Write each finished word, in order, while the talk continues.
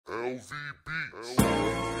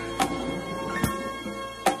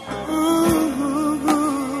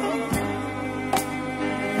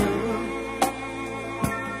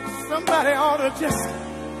Somebody ought to just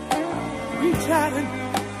reach out and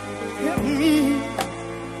help me.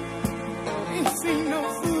 Ain't seen no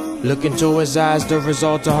food. Look into his eyes, the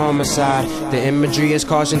result of homicide. The imagery is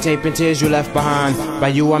caution tape and tears you left behind. By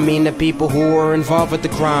you I mean the people who were involved with the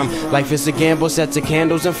crime. Life is a gamble, sets of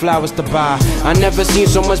candles and flowers to buy. I never seen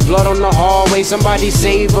so much blood on the hallway. Somebody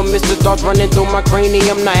save him, Mr. Thoughts running through my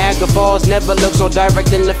cranium. Niagara Falls never looked so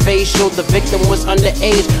direct in the facial. The victim was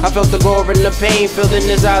underage, I felt the gore and the pain. Filled in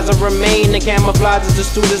his eyes I remain. The camouflage as the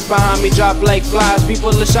students behind me drop like flies.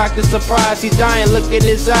 People are shocked and surprised, he's dying, look in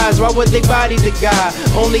his eyes. Why would they body the guy?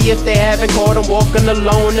 Only if they haven't caught him walking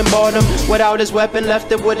alone and bought him without his weapon,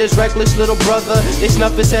 left it with his reckless little brother. They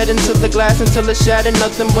snuff his head into the glass until it shattered.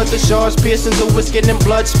 Nothing but the shards piercing through his skin and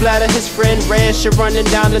blood splatter. His friend ran, shit running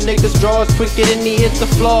down the nigga's drawers quicker than he hit the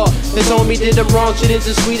floor. His homie did him wrong, shit is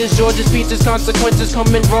as sweet as Georgia's peaches. Consequences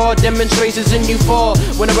coming raw, demonstrations and you fall.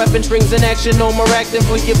 When a weapon springs in action, no more acting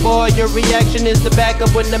for your boy. Your reaction is the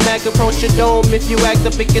backup when the Mac approach your dome. If you act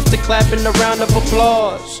up, it gets the clap and a round of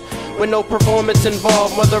applause. With no performance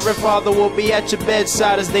involved, mother and father will be at your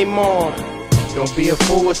bedside as they mourn. Don't be a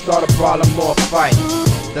fool or start a problem or a fight.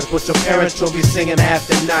 That's what your parents will be singing half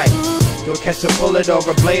the night. You'll catch a bullet or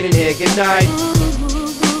a blade in here, good night.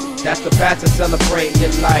 That's the path to celebrating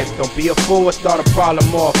your life. Don't be a fool or start a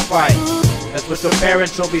problem or a fight. That's what your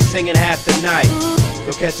parents will be singing half the night.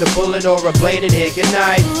 You'll catch a bullet or a blade in here, good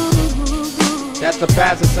night. That's the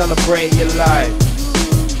path to celebrating your life.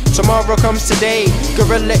 Tomorrow comes today,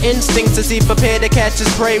 guerrilla instincts as he prepared to catch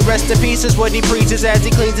his prey. Rest in peace is what he preaches as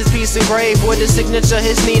he cleans his piece and grave. With his signature,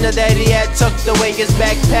 his Nina that he had tucked away his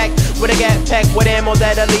backpack. With a gap pack with ammo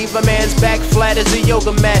that'll leave a man's back flat as a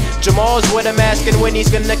yoga mat. Jamal's what I'm asking when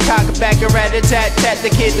he's gonna cock back a rat-a-tat-tat. The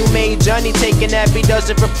kid who made Johnny take a nap, he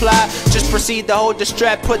doesn't reply. Just proceed to hold the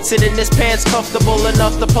strap, puts it in his pants, comfortable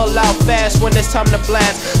enough to pull out fast when it's time to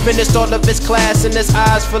blast. Finished all of his class and his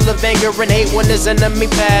eyes full of anger and hate when his enemy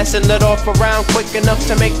passed. And let off a round quick enough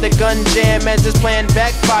to make the gun jam. As his plan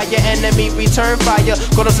backfire, enemy return fire.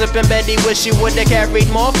 Caught him slipping, bet he wish he would've carried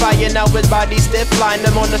more fire. Now his body stiff, lying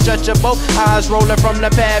him on the stretcher, both eyes rolling from the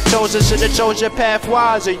path chosen. Should've chose your path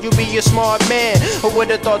wiser, you be a smart man. Who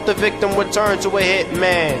would've thought the victim would turn to a hit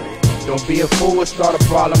man? Don't be a fool or start a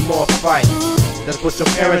problem or a fight. That's what your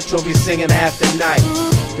parents will be singing half the night.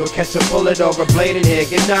 You'll catch a bullet or a blade in here,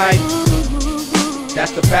 good night.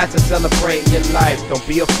 That's the path to celebrating your life. Don't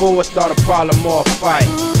be a fool or start a problem or a fight.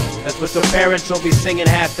 That's what your parents will be singing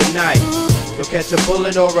half the night. You'll catch a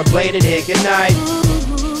bullet or a blade in here, good night.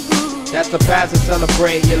 That's the path to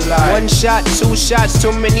celebrate your life. One shot, two shots,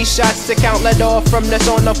 too many shots to count. Let off from the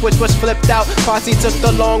zone up which was flipped out. Posse took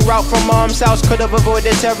the long route from mom's house. Could've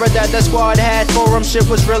avoided terror that the squad had for him. Shit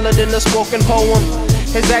was realer than a spoken poem.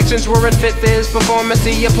 His actions weren't fit for his performance.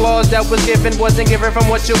 The applause that was given wasn't given from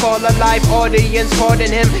what you call a live audience.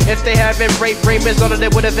 Pardon him if they haven't raped Raymond's daughter,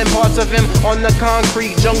 they would have been parts of him on the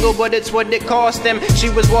concrete jungle, but it's what it cost him.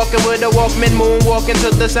 She was walking with a Walkman, moonwalking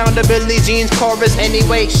to the sound of Billie Jean's chorus.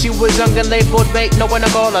 Anyway, she was young and labeled bait, no one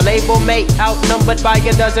to call a label mate. Outnumbered by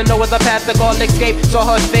a dozen, no other path to call escape. Saw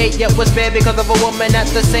her fate, yet was spared because of a woman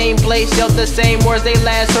at the same place. Yelled the same words they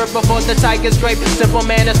last heard before the tiger scraped. Simple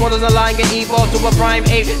man as well as a lion evolved to a prime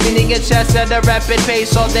ape, meaning in chest at a rapid pace.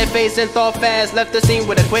 Saw their face and thought fast, left the scene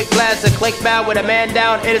with a quick blast, a click bow with a man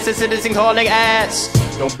down, innocent citizen calling ass.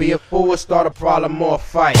 Don't be a fool or start a problem or a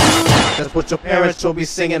fight. That's what your parents will be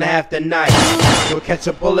singing half the night. You'll catch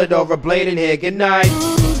a bullet or a blade in here, good night.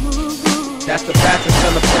 That's the path to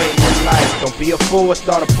celebrating your life. Don't be a fool or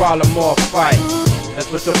start a problem or a fight.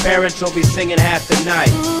 That's what your parents will be singing half the night.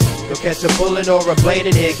 You'll catch a bullet or a blade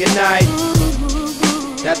in here, good night.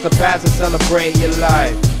 That's the path to celebrate your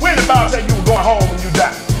life. When the Bible said you were going home when you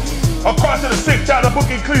die? According to the 6th chapter of the book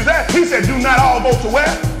of Ecclesiastes, he said, do not all go to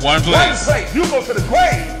where? One place. One place. You go to the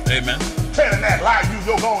grave. Amen. Telling that lie,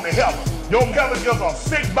 you're going to heaven. Your heaven is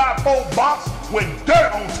a 6x4 box with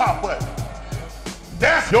dirt on top of it.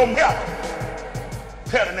 That's your heaven.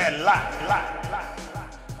 Telling that lie.